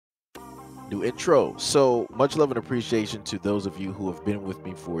New intro. So much love and appreciation to those of you who have been with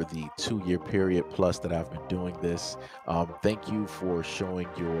me for the 2 year period plus that I've been doing this. Thank you for showing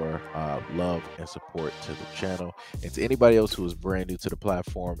your love and support to the channel. And to anybody else who is brand new to the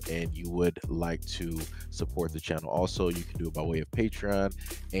platform and you would like to support the channel, also you can do it by way of Patreon,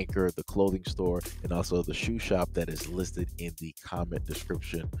 Anchor, the clothing store, and also the shoe shop that is listed in the comment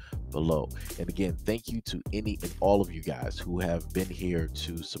description below. And again, thank you to any and all of you guys who have been here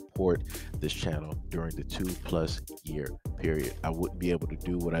to support this channel during the 2+ year period. I wouldn't be able to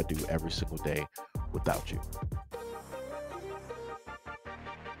do what I do every single day without you.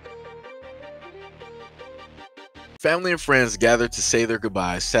 Family and friends gathered to say their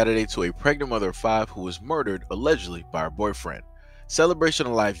goodbyes Saturday to a pregnant mother of 5 who was murdered allegedly by her boyfriend. Celebration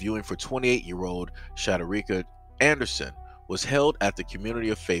of life viewing for 28-year-old Shadarika Anderson was held at the Community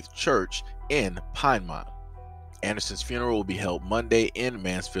of Faith Church in Pinemont. Anderson's funeral will be held Monday in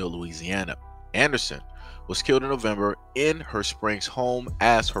Mansfield, Louisiana. Anderson was killed in November in her Springs home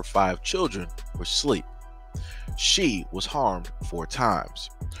as her 5 children were asleep. She was harmed 4 times.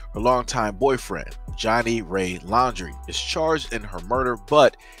 Her longtime boyfriend, Johnny Ray Laundrie, is charged in her murder,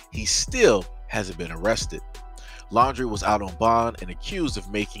 but he still hasn't been arrested. Laundrie was out on bond and accused of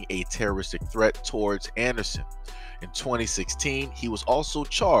making a terroristic threat towards Anderson. In 2016, he was also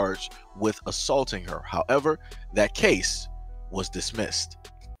charged with assaulting her. However, that case was dismissed.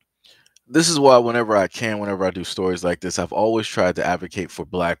 This is why whenever I can, whenever I do stories like this, I've always tried to advocate for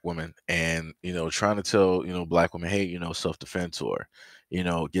Black women and, trying to tell, Black women, hey, self-defense or,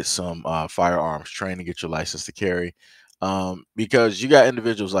 get some firearms training, get your license to carry. Because you got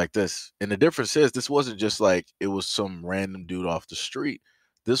individuals like this. And the difference is this wasn't just like it was some random dude off the street.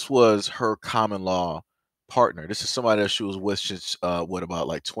 This was her common law partner. This is somebody that she was with since, about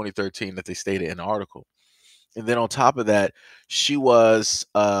like 2013 that they stated in the article. And then on top of that, she was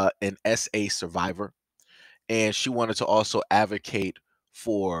an SA survivor, and she wanted to also advocate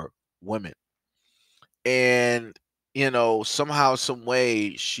for women. And somehow, some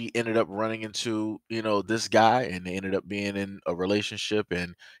way, she ended up running into this guy, and they ended up being in a relationship,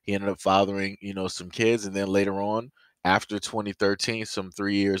 and he ended up fathering some kids. And then later on, after 2013, some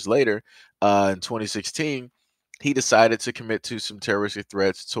 3 years later, in 2016, he decided to commit to some terroristic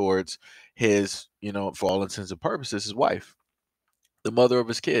threats towards his, for all intents and purposes, his wife, the mother of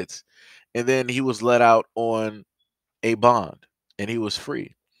his kids. And then he was let out on a bond, and he was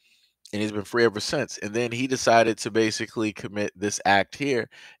free, and he's been free ever since. And then he decided to basically commit this act here,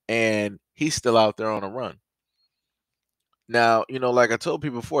 and he's still out there on a run. Now, like I told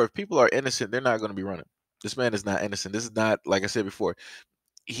people before, if people are innocent, they're not going to be running. This man is not innocent. This is not, like I said before,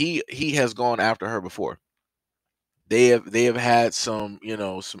 he has gone after her before. They have had some,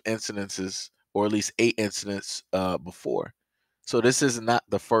 some incidences, or at least 8 incidents before. So this is not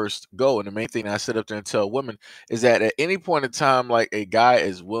the first go. And the main thing I sit up there and tell women is that at any point in time, like, a guy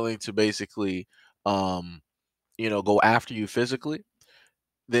is willing to basically go after you physically,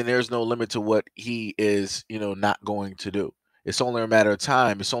 then there's no limit to what he is, not going to do. It's only a matter of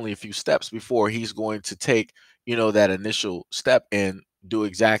time. It's only a few steps before he's going to take, that initial step and do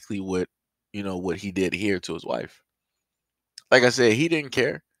exactly what he did here to his wife. Like I said, he didn't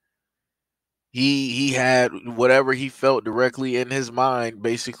care. He had whatever he felt directly in his mind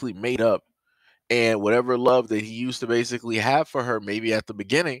basically made up, and whatever love that he used to basically have for her, maybe at the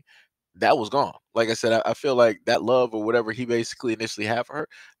beginning, that was gone. Like I said, I feel like that love or whatever he basically initially had for her,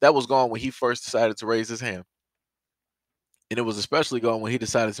 that was gone when he first decided to raise his hand. And it was especially gone when he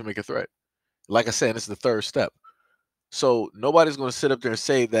decided to make a threat. Like I said, it's the third step. So nobody's going to sit up there and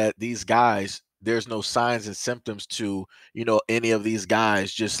say that these guys, there's no signs and symptoms to, any of these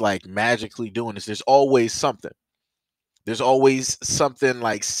guys just like magically doing this. There's always something. There's always something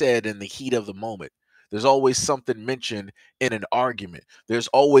like said in the heat of the moment. There's always something mentioned in an argument. There's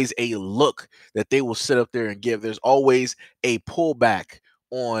always a look that they will sit up there and give. There's always a pullback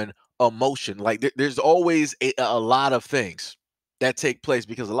on emotion. Like there's always a lot of things that take place,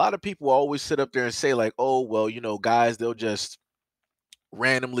 because a lot of people always sit up there and say like, oh, well, guys, they'll just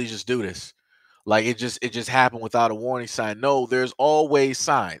randomly just do this. Like it just happened without a warning sign. No, there's always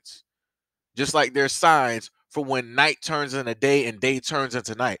signs. Just like there's signs for when night turns into day and day turns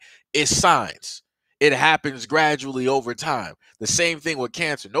into night. It's signs. It happens gradually over time. The same thing with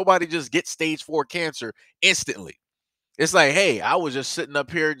cancer. Nobody just gets stage 4 cancer instantly. It's like, hey, I was just sitting up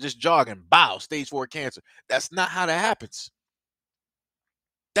here just jogging. Bow, stage 4 cancer. That's not how that happens.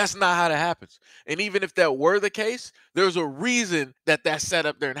 That's not how that happens. And even if that were the case, there's a reason that that's set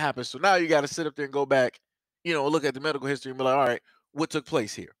up there and happens. So now you got to sit up there and go back, look at the medical history and be like, all right, what took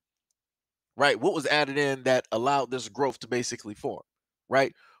place here? Right? What was added in that allowed this growth to basically form?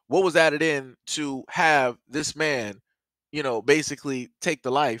 Right? What was added in to have this man, basically take the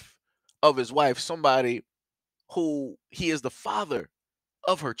life of his wife, somebody who he is the father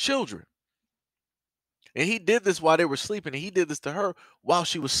of her children. And he did this while they were sleeping, and he did this to her while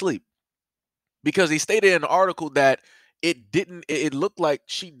she was asleep. Because he stated in the article that it looked like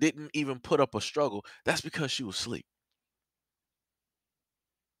she didn't even put up a struggle. That's because she was asleep.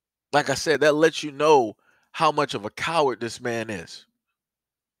 Like I said, that lets you know how much of a coward this man is.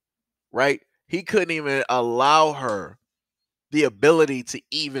 Right? He couldn't even allow her the ability to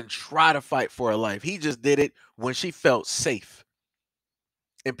even try to fight for her life. He just did it when she felt safe.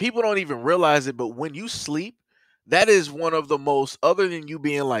 And people don't even realize it, but when you sleep, that is one of the most, other than you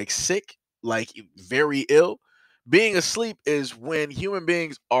being like sick, like very ill, being asleep is when human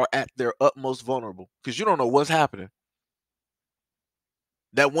beings are at their utmost vulnerable because you don't know what's happening.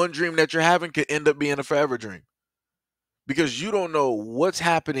 That one dream that you're having could end up being a forever dream because you don't know what's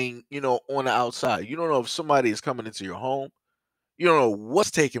happening, on the outside. You don't know if somebody is coming into your home. You don't know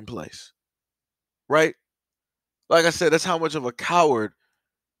what's taking place, right? Like I said, that's how much of a coward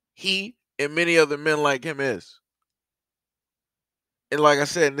he and many other men like him is. And like I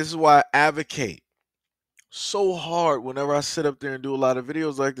said, and this is why I advocate so hard whenever I sit up there and do a lot of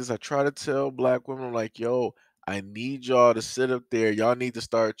videos like this. I try to tell black women, I'm like, yo, I need y'all to sit up there. Y'all need to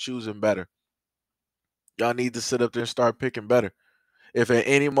start choosing better. Y'all need to sit up there and start picking better. If at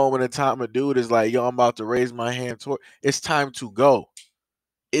any moment in time a dude is like, yo, I'm about to raise my hand toward, it's time to go.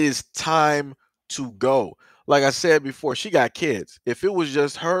 It is time to go. Like I said before, she got kids. If it was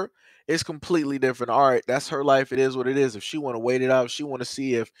just her, it's completely different. All right, that's her life. It is what it is. If she want to wait it out, if she want to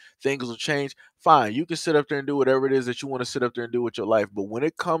see if things will change, fine. You can sit up there and do whatever it is that you want to sit up there and do with your life. But when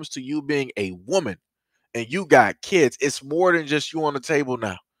it comes to you being a woman and you got kids, it's more than just you on the table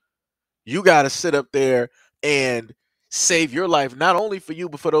now. You got to sit up there and save your life, not only for you,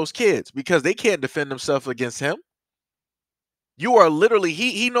 but for those kids, because they can't defend themselves against him. You are literally,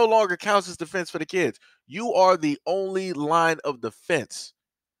 he no longer counts as defense for the kids. You are the only line of defense.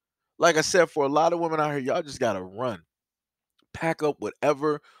 Like I said, for a lot of women out here, y'all just gotta run. Pack up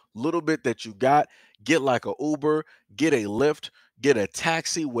whatever little bit that you got. Get like a Uber, get a Lyft, get a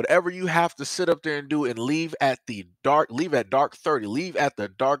taxi, whatever you have to sit up there and do, and leave at dark 30, leave at the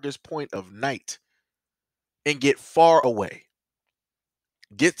darkest point of night and get far away.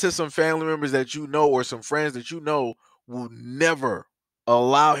 Get to some family members that you know or some friends that you know will never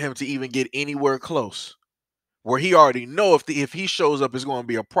allow him to even get anywhere close. Where he already know if he shows up, it's going to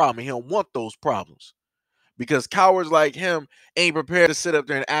be a problem. He don't want those problems because cowards like him ain't prepared to sit up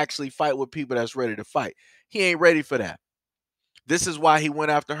there and actually fight with people that's ready to fight. He ain't ready for that. This is why he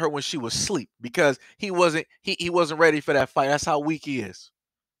went after her when she was asleep, because he wasn't ready for that fight. That's how weak he is.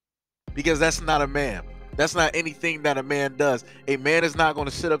 Because that's not a man. That's not anything that a man does. A man is not going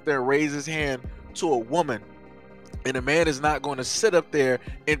to sit up there and raise his hand to a woman. And a man is not going to sit up there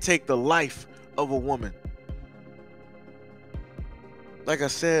and take the life of a woman. Like I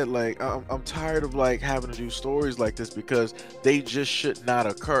said, like I'm tired of like having to do stories like this because they just should not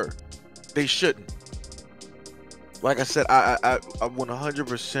occur. They shouldn't. Like I said, I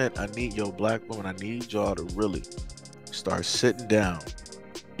 100%, I need your black women. I need y'all to really start sitting down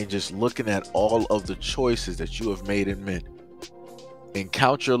and just looking at all of the choices that you have made in men and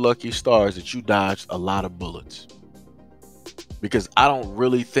count your lucky stars that you dodged a lot of bullets. Because I don't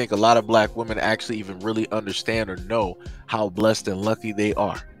really think a lot of black women actually even really understand or know how blessed and lucky they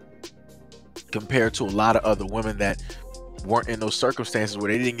are compared to a lot of other women that weren't in those circumstances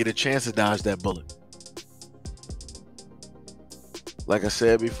where they didn't get a chance to dodge that bullet. Like I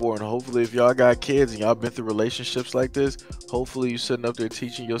said before, and hopefully if y'all got kids and y'all been through relationships like this, hopefully you're sitting up there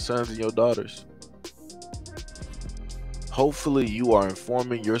teaching your sons and your daughters. Hopefully you are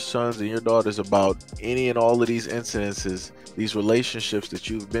informing your sons and your daughters about any and all of these incidences, these relationships that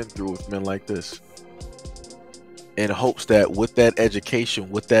you've been through with men like this, in hopes that with that education,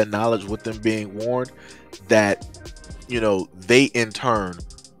 with that knowledge, with them being warned, that they in turn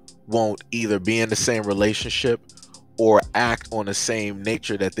won't either be in the same relationship or act on the same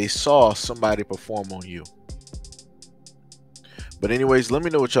nature that they saw somebody perform on you. But anyways, let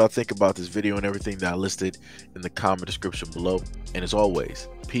me know what y'all think about this video and everything that I listed in the comment description below. And as always,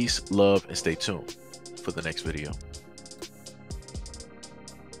 peace, love, and stay tuned for the next video.